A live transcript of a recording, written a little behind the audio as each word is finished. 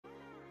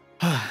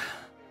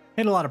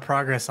Made a lot of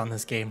progress on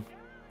this game.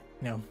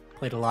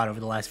 Played a lot over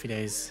the last few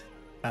days,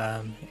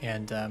 and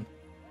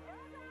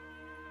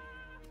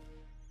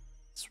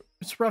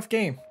it's a rough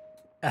game.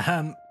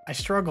 I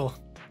struggle.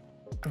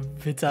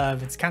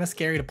 It's kind of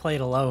scary to play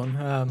it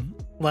alone,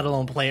 let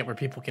alone play it where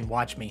people can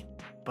watch me.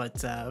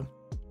 But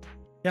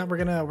yeah, we're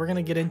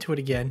gonna get into it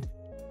again.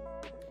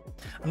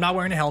 I'm not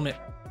wearing a helmet.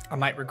 I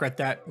might regret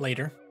that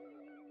later.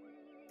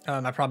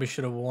 I probably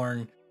should have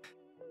worn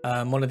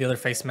one of the other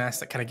face masks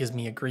that kind of gives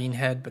me a green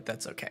head, but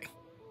that's okay.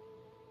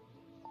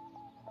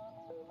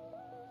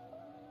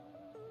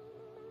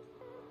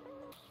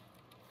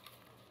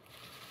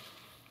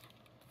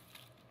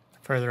 The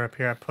further up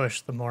here I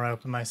push, the more I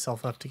open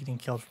myself up to getting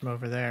killed from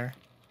over there.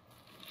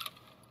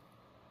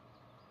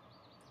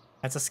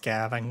 That's a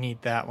scav. I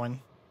need that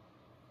one.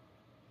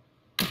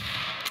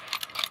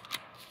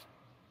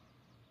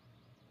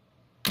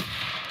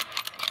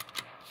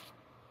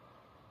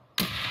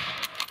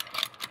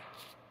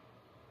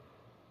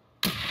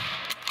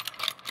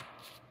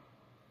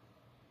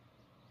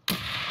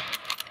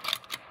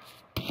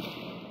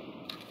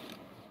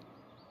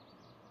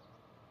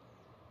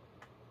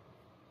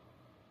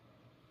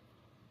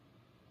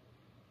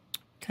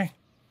 Okay.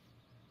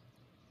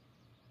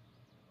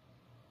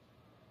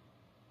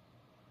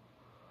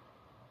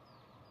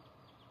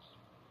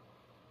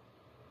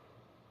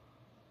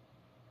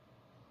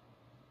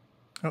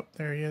 Oh,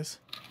 there he is.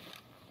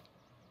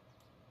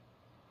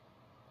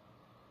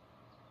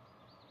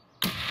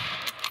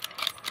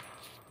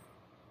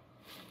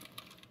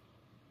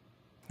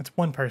 That's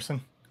one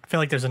person. I feel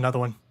like there's another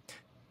one.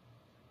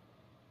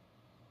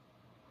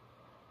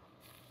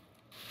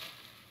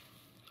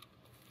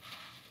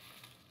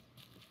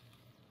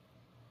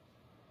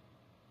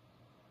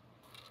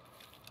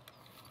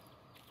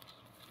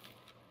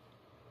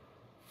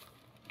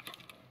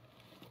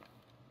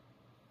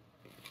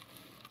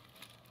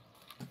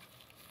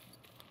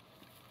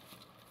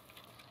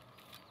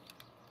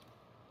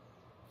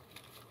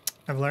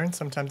 I've learned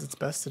sometimes it's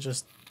best to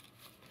just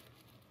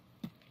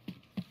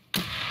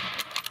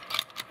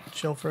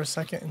chill for a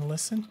second and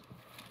listen.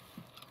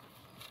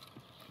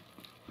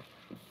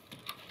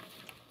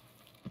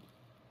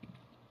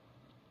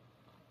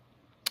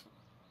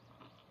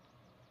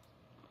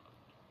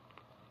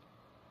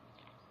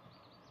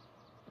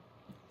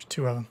 There's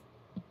two of them.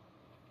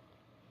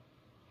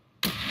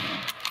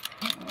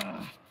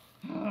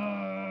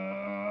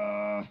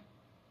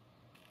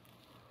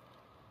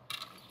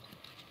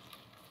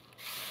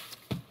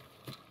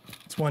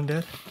 It's one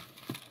dead.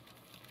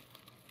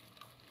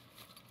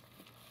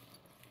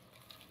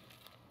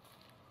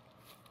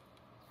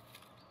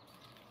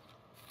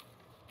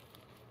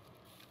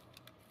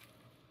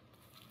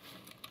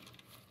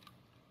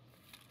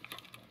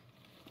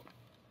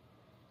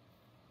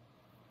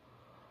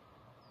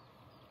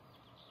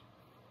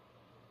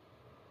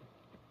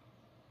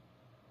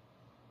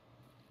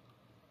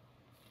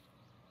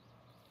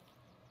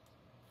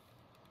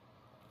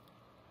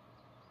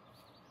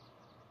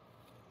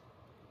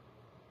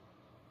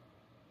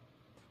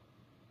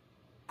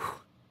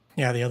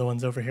 Yeah, the other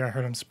one's over here. I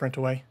heard him sprint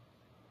away.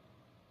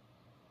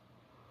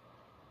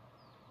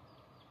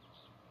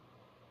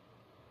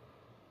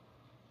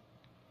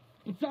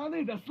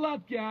 Пацаны, да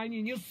сладкие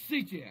они, не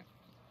ссыте!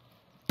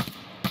 Да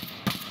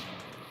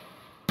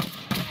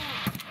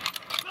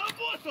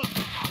вот он!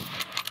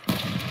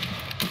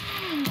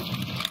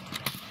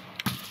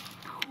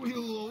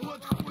 Хуйло,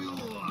 вот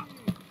хуйло!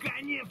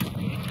 Конец!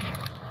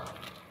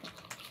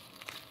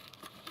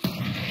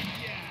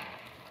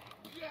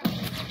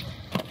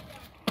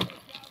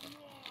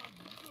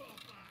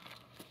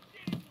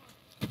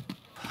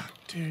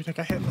 Dude, I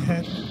got hit in the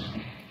head.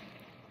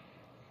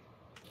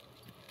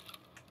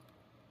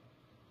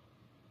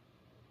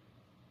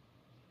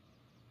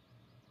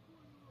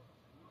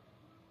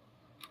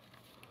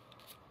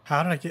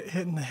 How did I get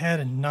hit in the head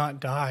and not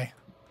die?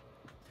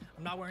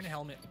 I'm not wearing a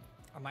helmet.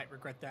 I might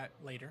regret that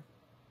later.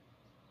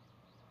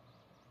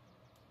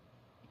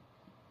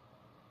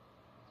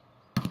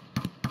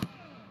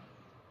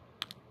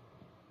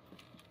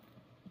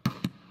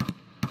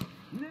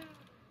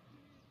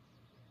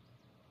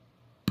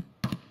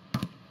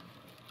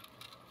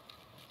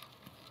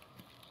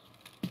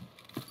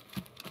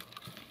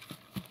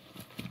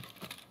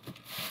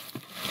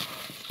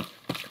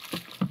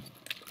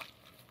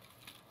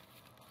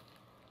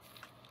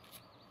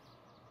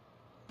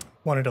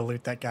 Wanted to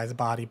loot that guy's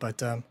body,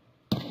 but I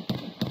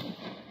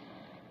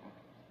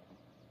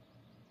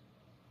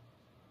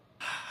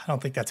don't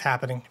think that's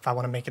happening if I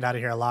want to make it out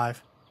of here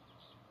alive.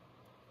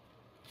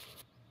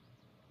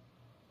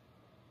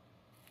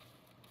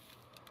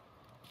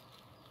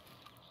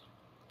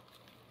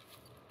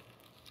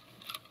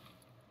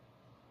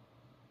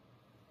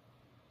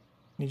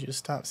 Need you to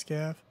stop,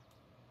 Scav.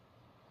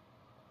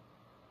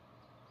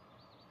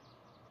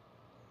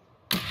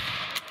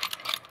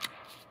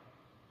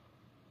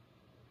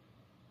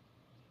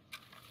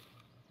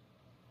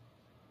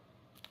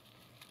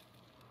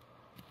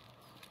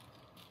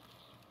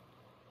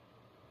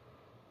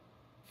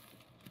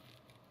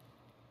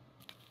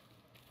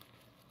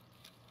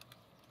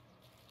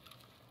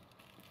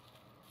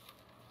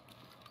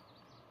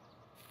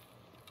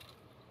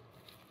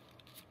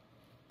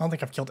 I don't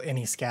think I've killed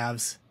any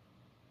scavs.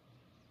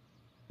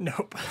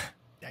 Nope.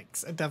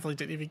 Yikes, I definitely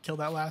didn't even kill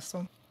that last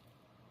one.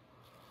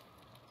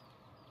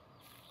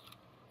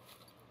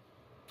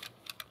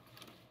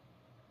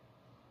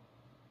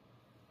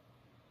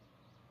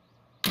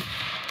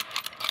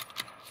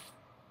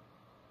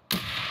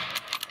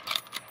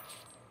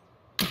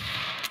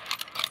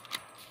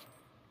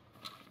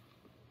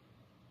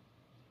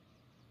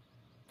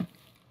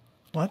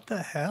 What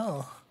the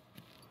hell?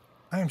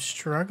 I am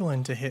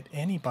struggling to hit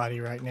anybody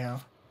right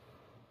now.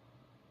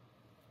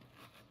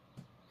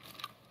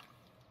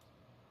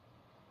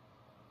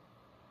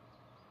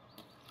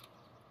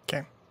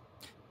 Okay.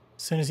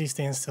 As soon as he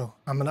stands still,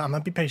 I'm gonna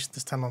be patient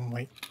this time. I'm gonna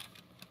wait.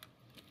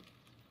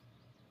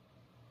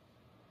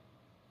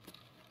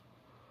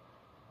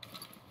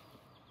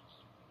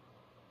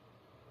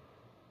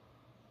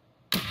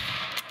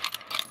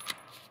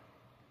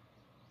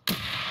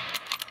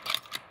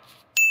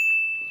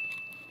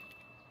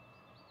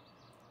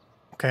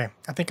 Okay,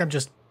 I think I'm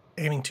just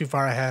aiming too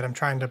far ahead. I'm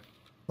trying to,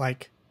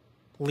 like,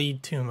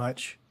 lead too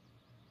much.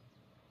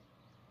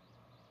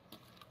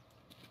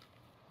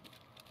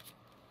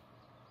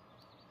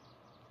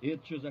 Это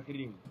что за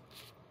хрень?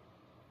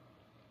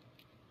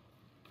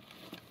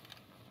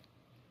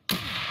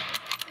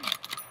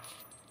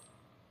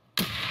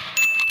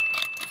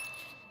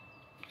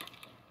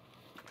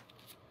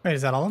 Wait,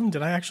 is that all of them?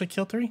 Did I actually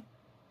kill 3?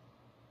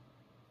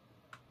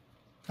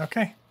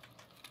 Okay.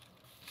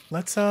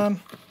 Let's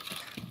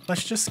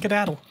just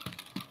skedaddle.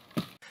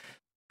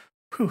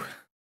 Whew.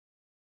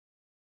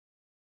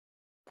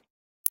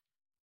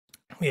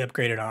 We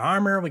upgraded our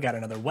armor. We got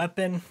another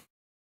weapon.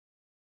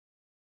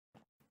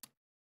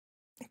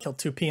 Killed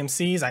 2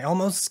 PMCs. I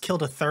almost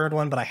killed a third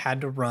one, but I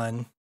had to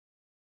run.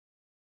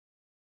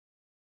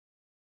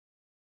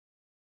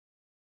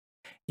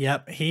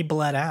 Yep, he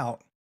bled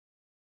out.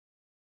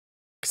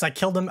 Because I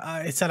killed him.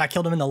 It said I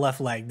killed him in the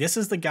left leg. This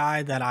is the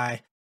guy that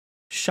I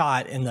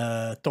shot in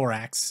the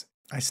thorax.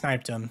 I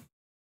sniped him.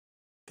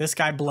 This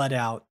guy bled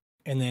out.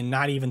 And then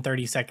not even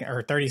 30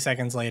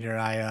 seconds later,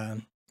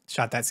 I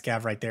shot that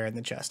scav right there in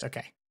the chest.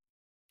 Okay.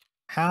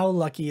 How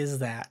lucky is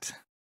that?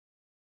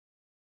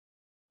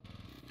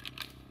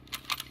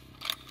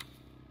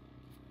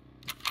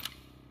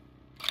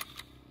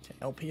 Okay,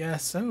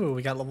 LPS. Oh,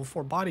 we got level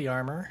 4 body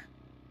armor.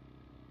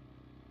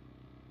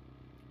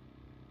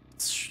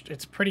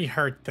 It's pretty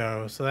hurt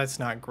though, so that's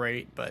not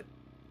great, but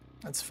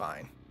that's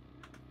fine.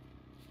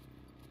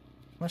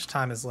 How much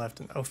time is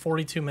left? Oh,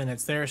 42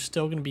 minutes. There are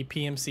still going to be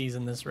PMCs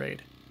in this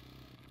raid.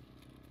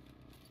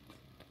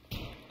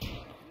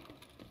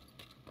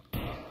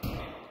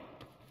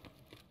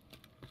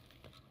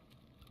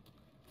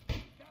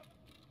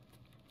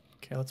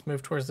 Okay, let's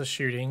move towards the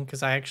shooting,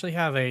 because I actually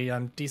have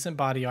a decent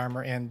body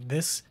armor, and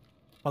this,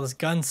 while this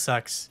gun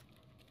sucks,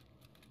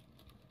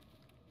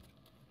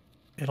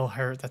 it'll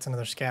hurt. That's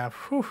another scav.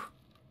 Whew.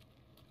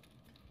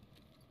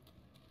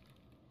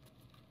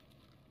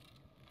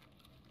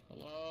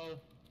 Hello?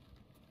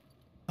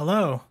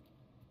 Hello.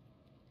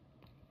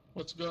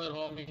 What's good,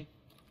 homie?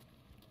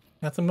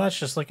 Nothing much,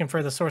 just looking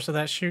for the source of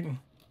that shooting.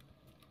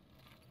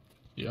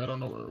 Yeah, I don't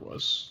know where it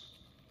was.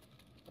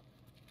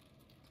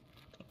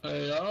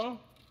 Hey, yo?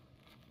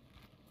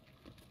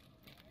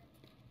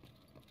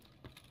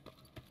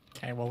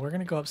 Okay, well, we're going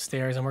to go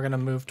upstairs, and we're going to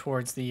move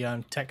towards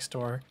the tech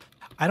store.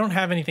 I don't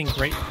have anything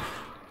great.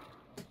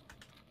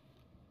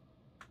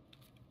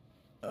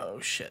 Oh,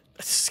 shit.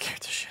 That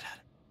scared the shit out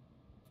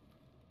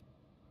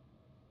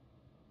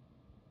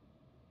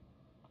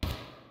of me.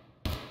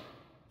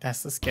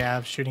 That's the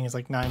scav. Shooting is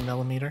like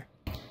 9mm.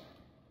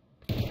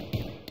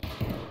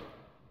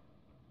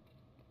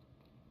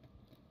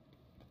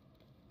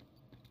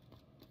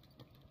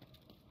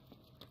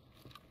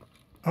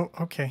 Oh,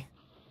 okay.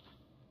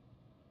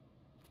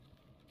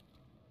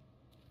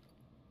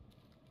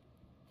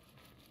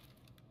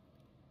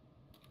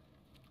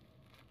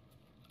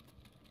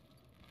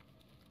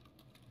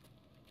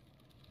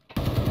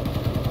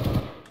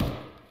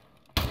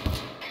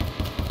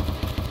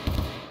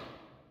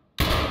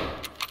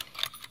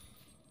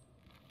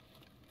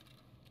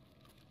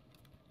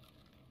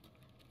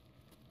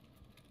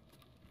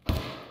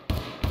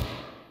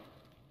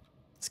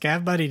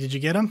 Scav buddy, did you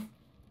get him?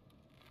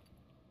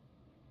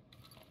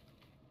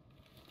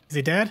 Is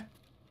he dead?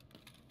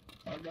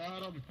 I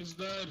got him. He's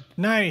dead.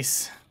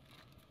 Nice.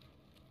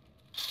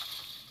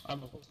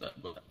 I'm almost dead,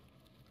 but...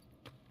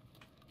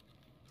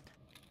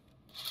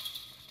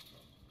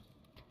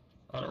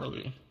 I don't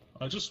really...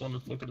 I just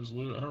wanted to look at his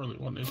loot. I don't really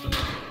want anything.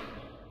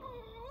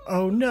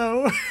 Oh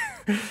no.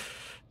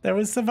 There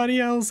was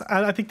somebody else.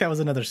 I think that was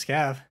another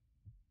scav.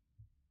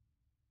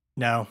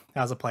 No,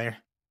 that was a player.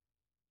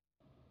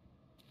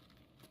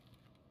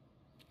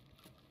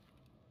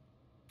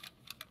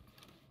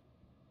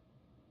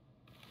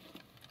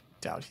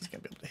 Doubt he's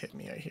gonna be able to hit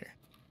me right here.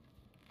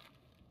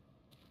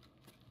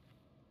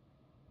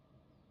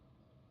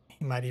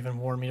 He might even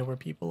warn me to where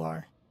people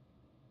are.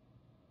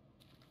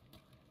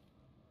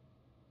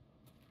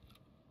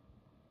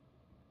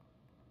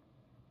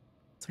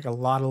 It's like a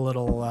lot of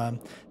little,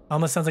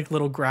 almost sounds like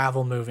little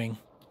gravel moving.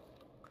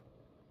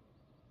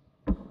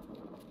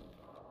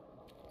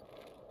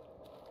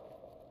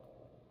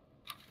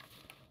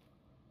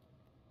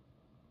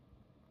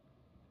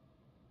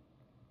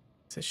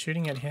 Is it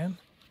shooting at him?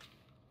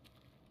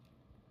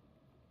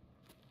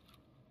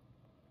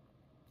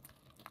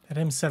 That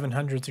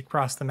M700's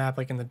across the map,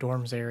 like in the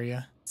dorms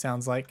area,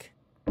 sounds like.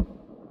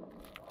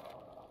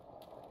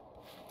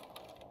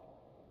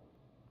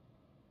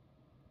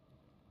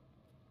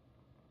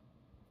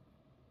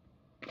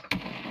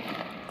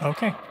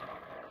 Okay.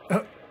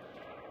 Oh.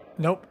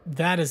 Nope,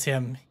 that is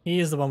him. He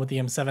is the one with the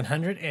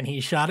M700, and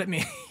he shot at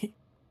me.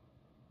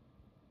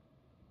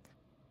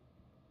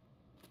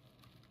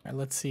 Alright,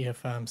 let's see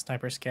if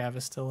Sniper Scav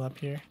is still up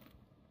here.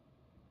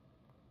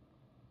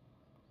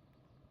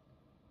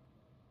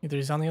 Either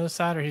he's on the other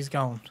side or he's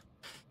gone.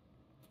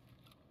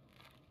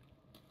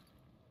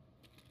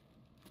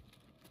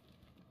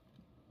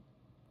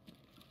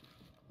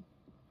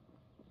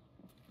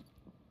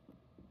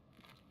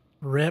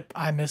 Rip,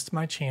 I missed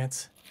my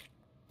chance.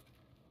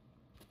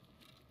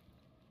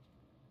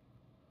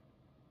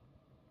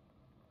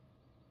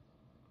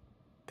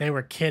 They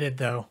were kidded,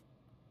 though.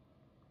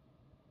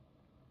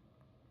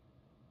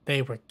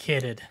 They were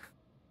kidded.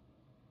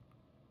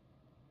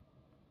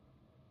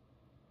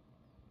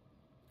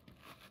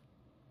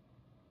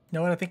 You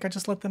know what? I think I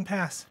just let them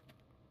pass.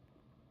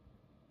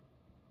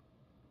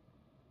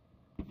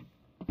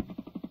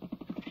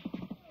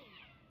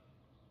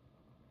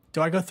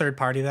 Do I go third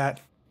party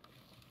that?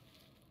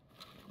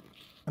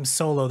 I'm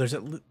solo.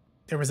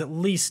 There was at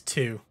least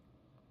two.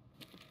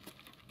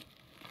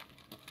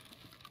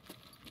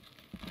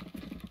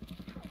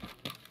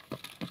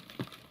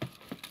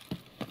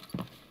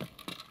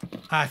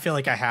 I feel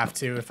like I have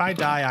to. If I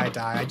die, I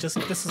die. This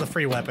is a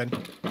free weapon.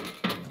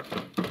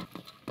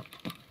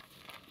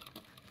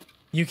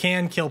 You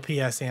can kill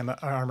PS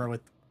armor with...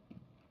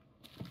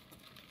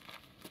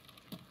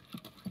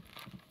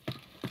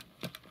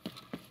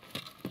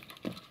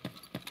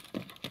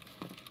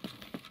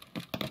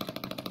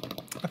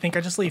 I think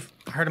I just leave.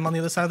 I heard him on the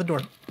other side of the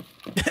door.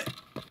 I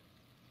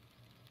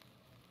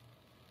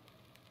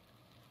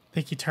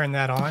think he turned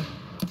that on.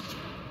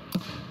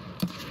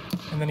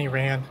 And then he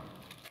ran.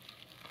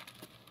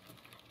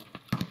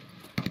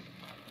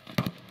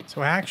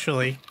 So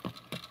actually,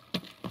 I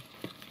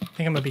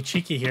think I'm gonna be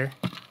cheeky here.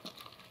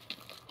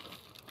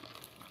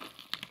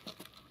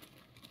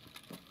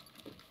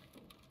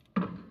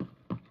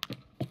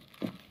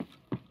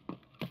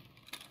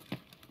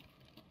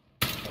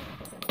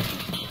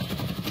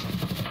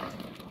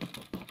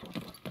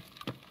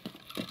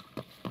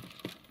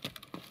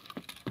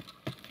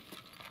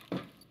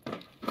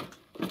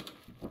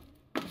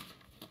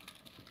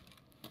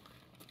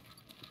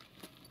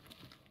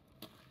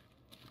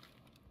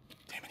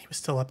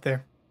 Still up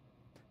there.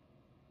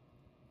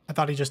 I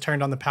thought he just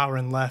turned on the power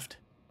and left.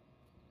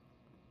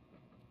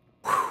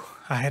 Whew,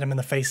 I hit him in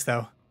the face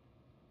though.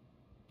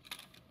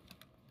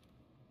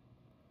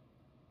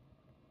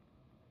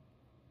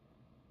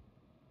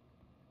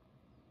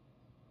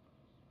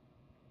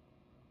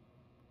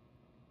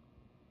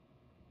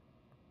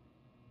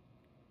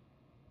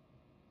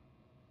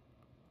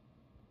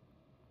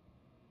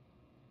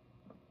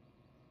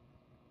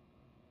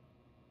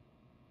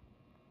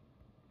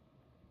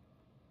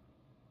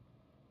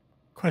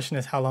 Question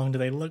is, how long do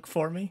they look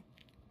for me?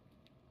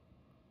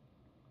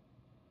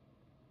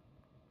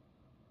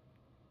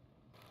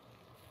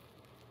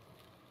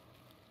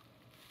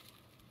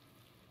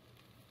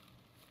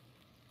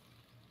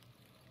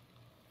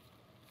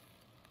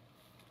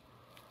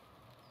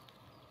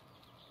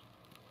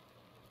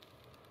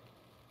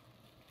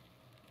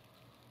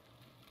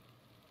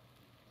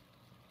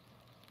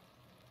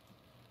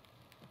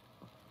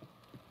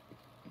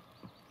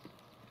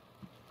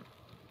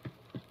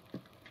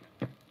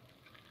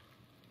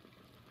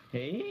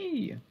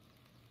 Hey.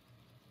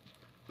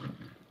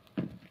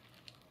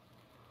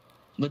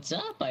 What's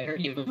up? I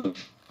heard you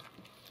move.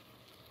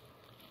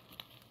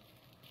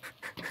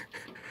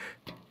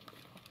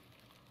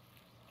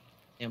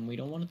 And we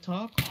don't want to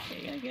talk?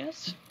 Okay, I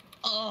guess.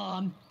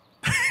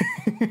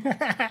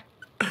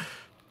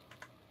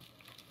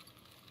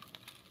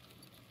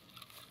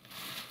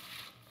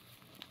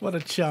 What a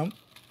chump.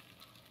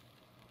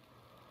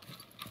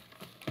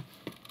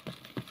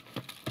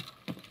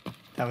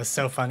 That was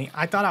so funny.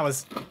 I thought I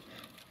was...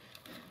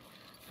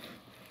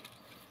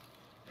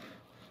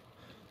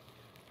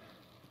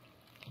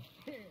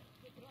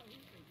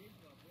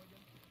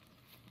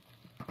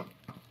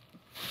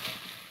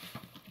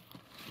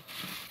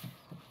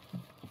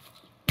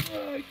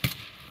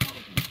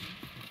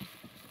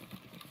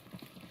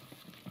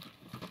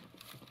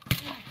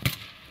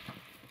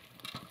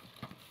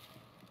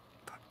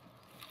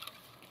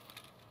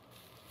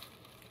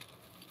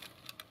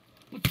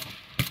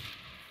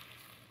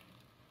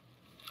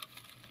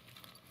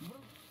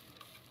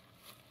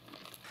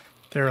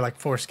 There were like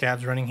 4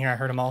 scabs running here. I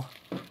heard them all.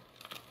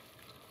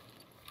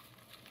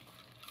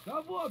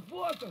 Да вот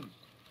он!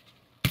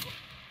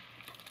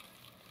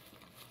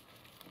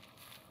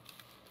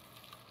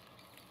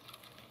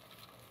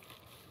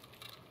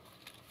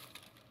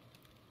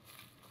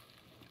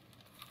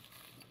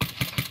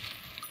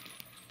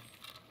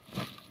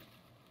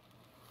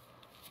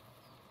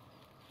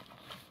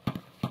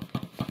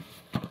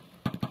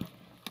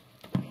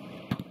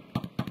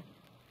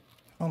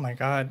 Oh my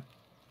god.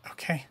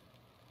 Okay.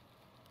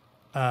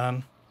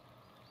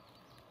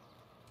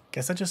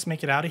 Guess I just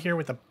make it out of here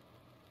with a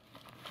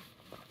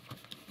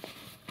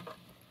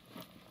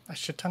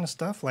shit ton of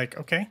stuff. Like,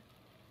 okay.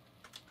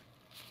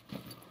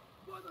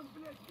 Вот он,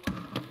 блядь, вот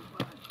он,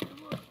 ебать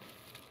его.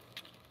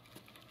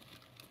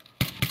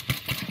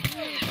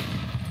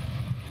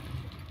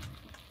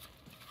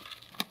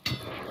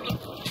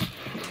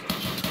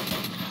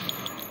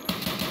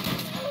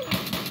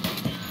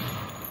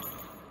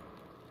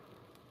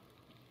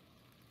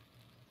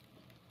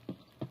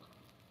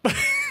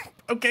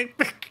 Okay.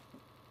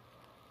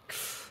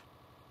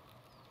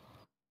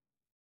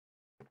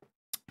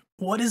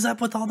 What is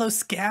up with all those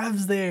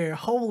scabs there?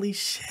 Holy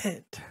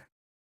shit.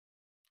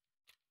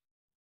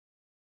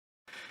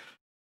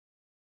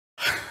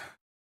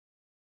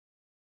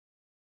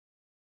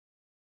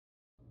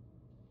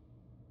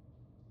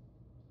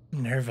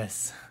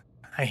 Nervous.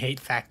 I hate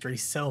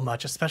factories so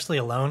much, especially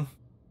alone.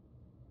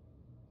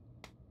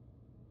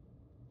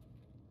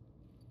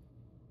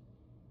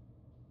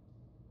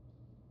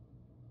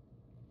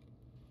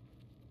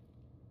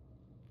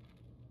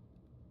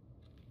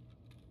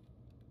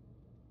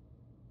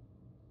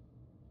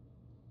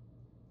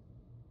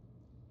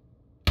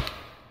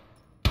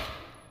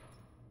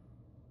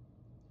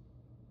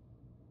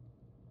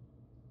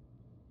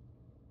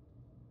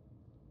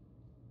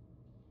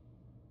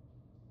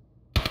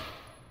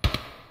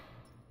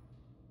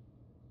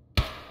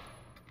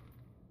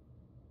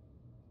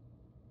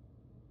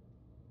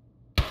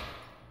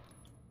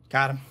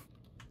 Got him.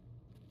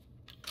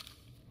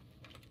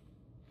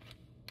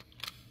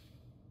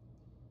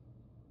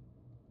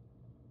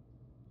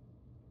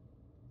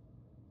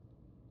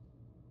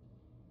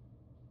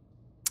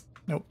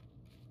 Nope.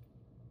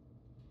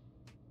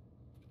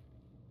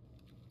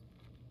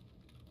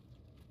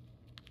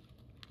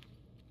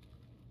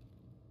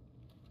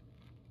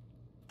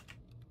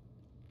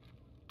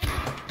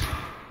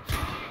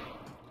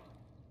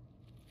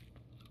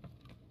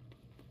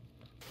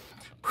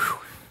 Whew.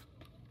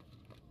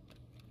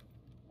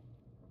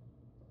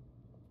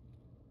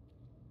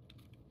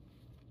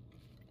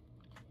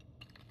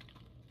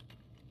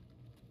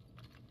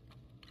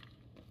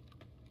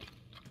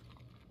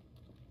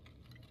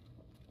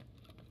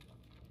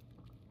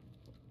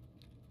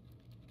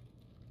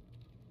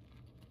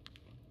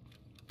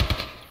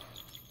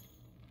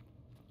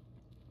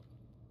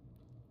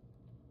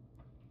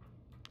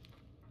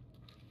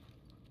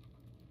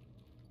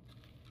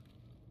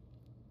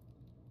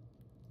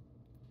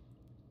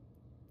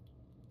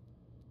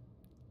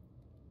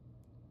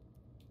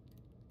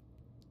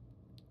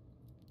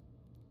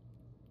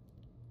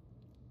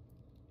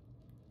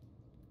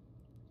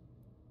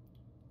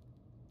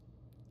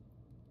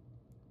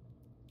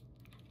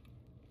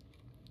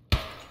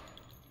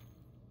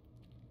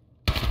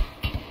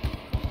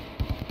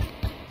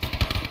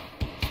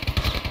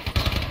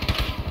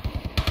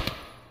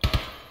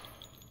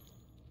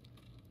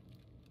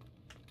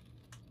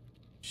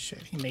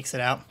 Shit, he makes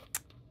it out.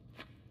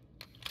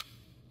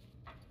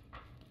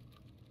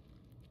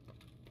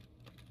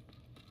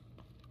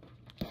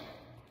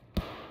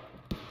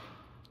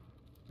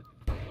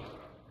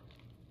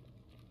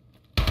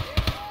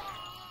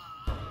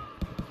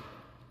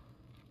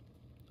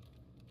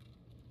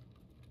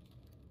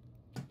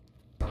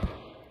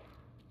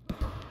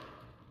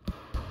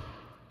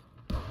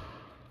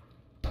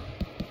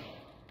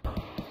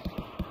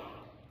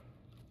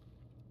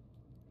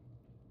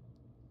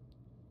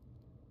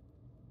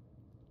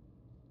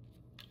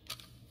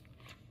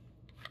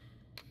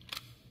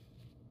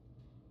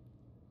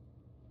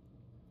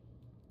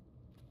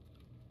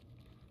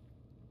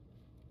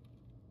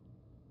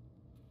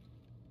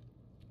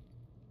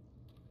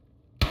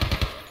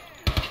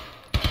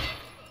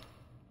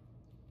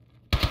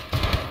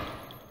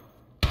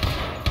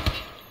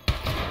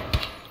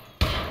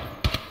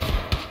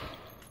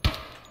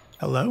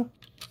 Hello?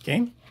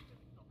 Game?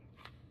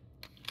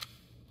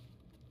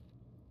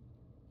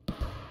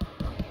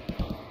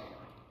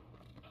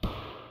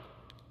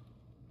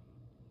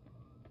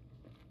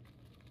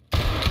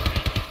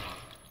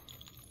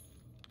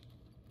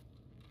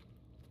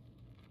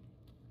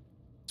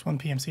 It's one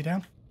PMC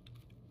down.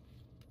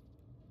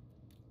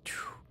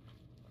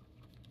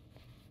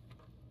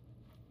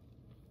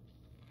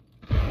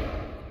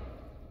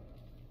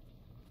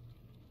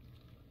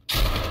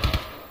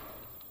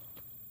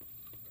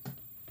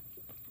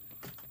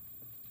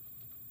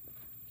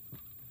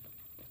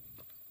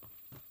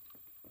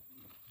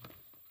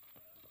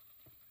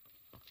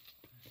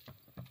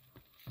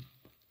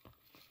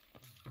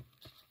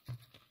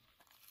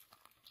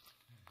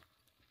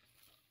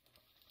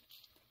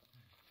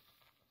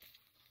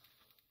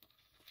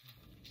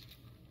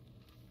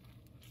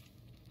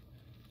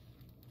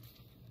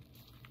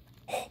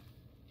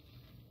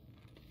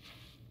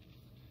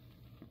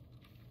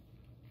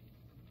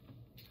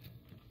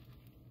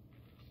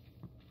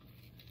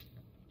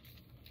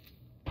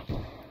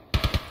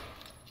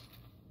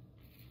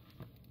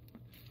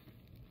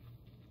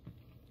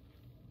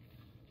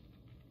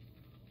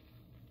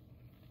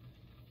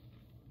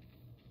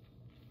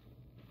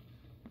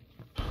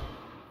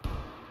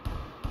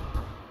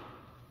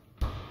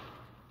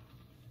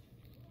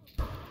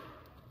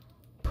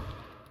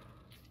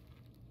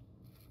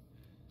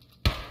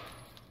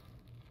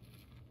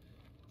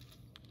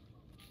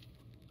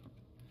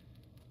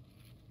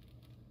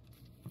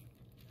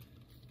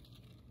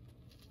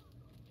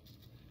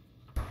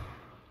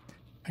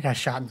 I got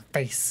shot in the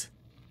face.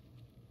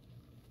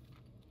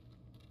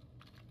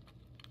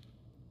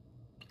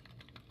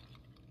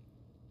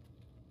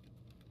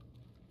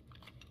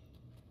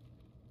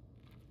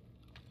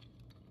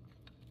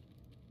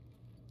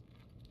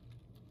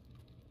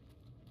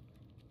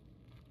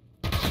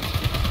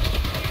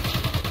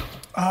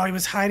 Oh, he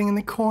was hiding in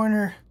the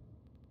corner.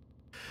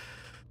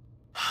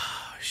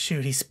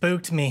 Shoot, he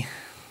spooked me.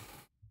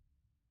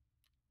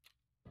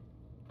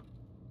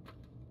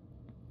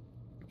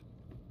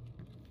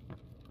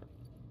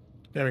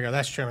 There we go.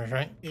 That's trimmers,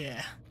 right?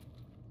 Yeah.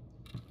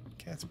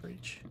 Cat's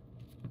breach.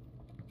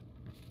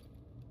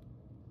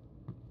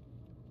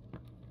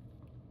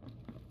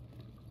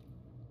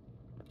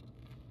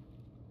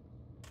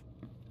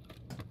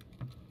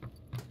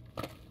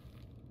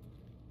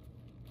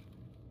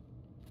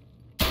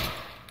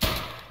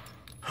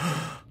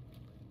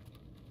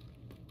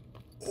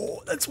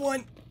 Oh, that's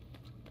one.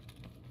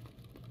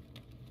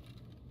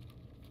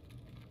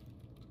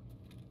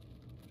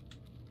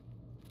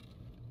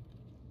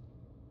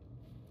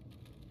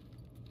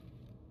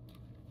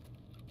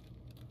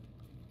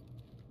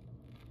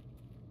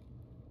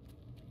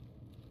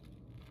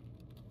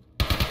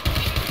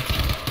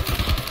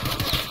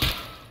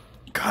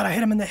 God, I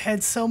hit him in the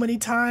head so many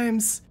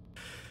times.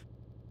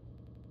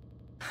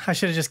 I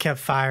should have just kept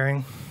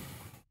firing.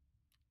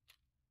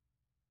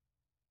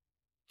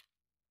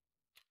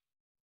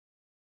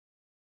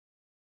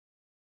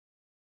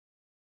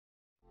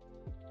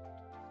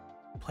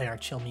 Play our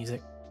chill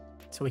music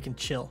so we can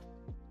chill.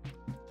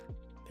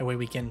 That way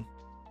we can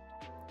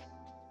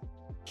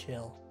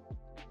chill.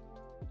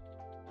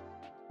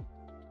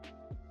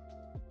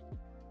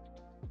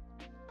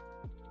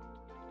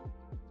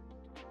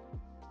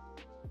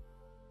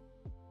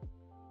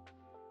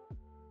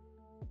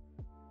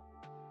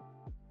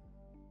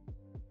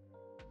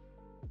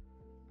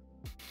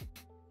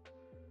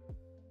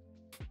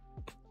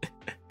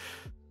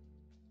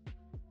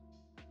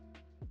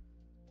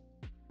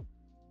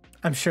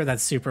 I'm sure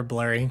that's super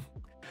blurry.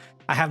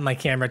 I have my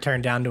camera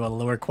turned down to a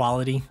lower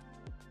quality,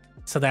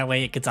 so that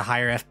way it gets a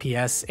higher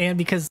FPS. And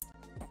because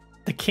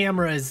the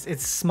camera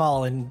it's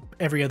small in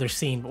every other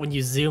scene, but when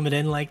you zoom it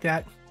in like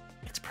that,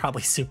 it's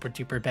probably super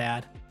duper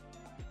bad.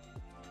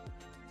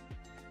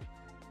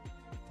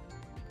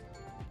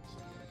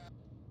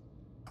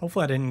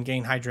 Hopefully I didn't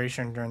gain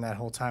hydration during that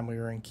whole time we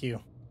were in queue.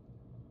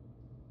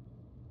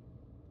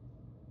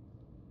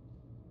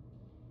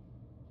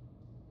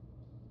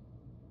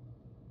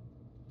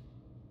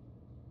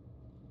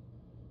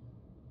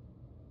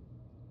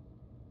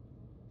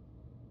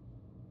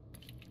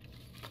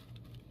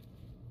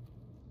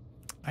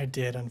 I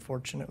did,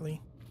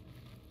 unfortunately.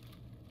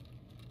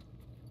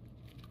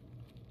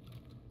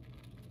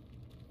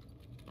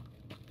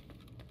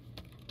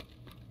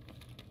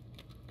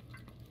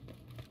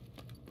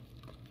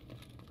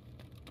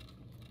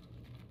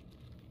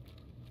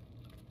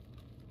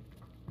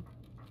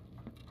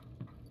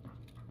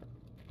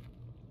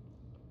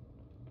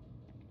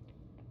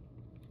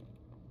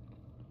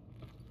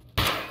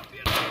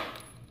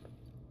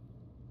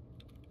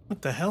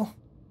 What the hell?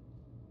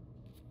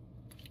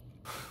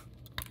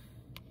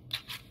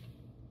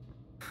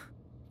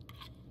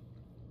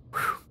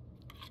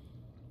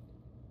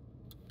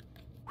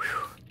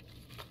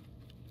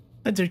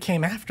 That dude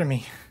came after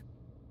me.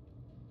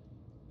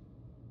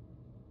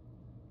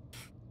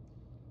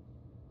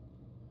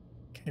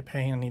 Okay,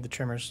 Payne, I need the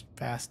trimmers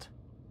fast.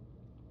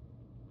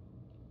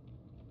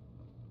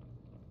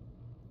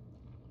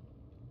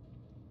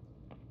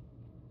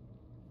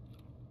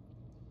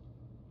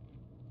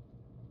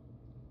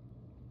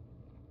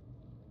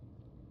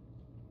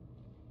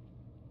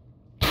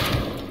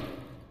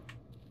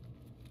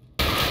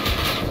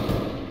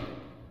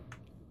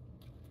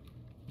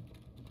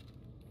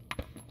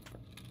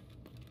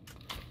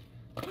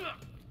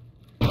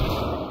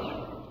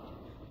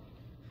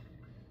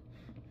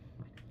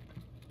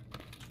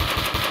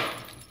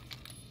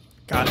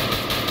 Got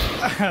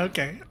it.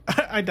 Okay.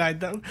 I died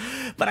though,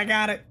 but I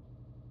got it.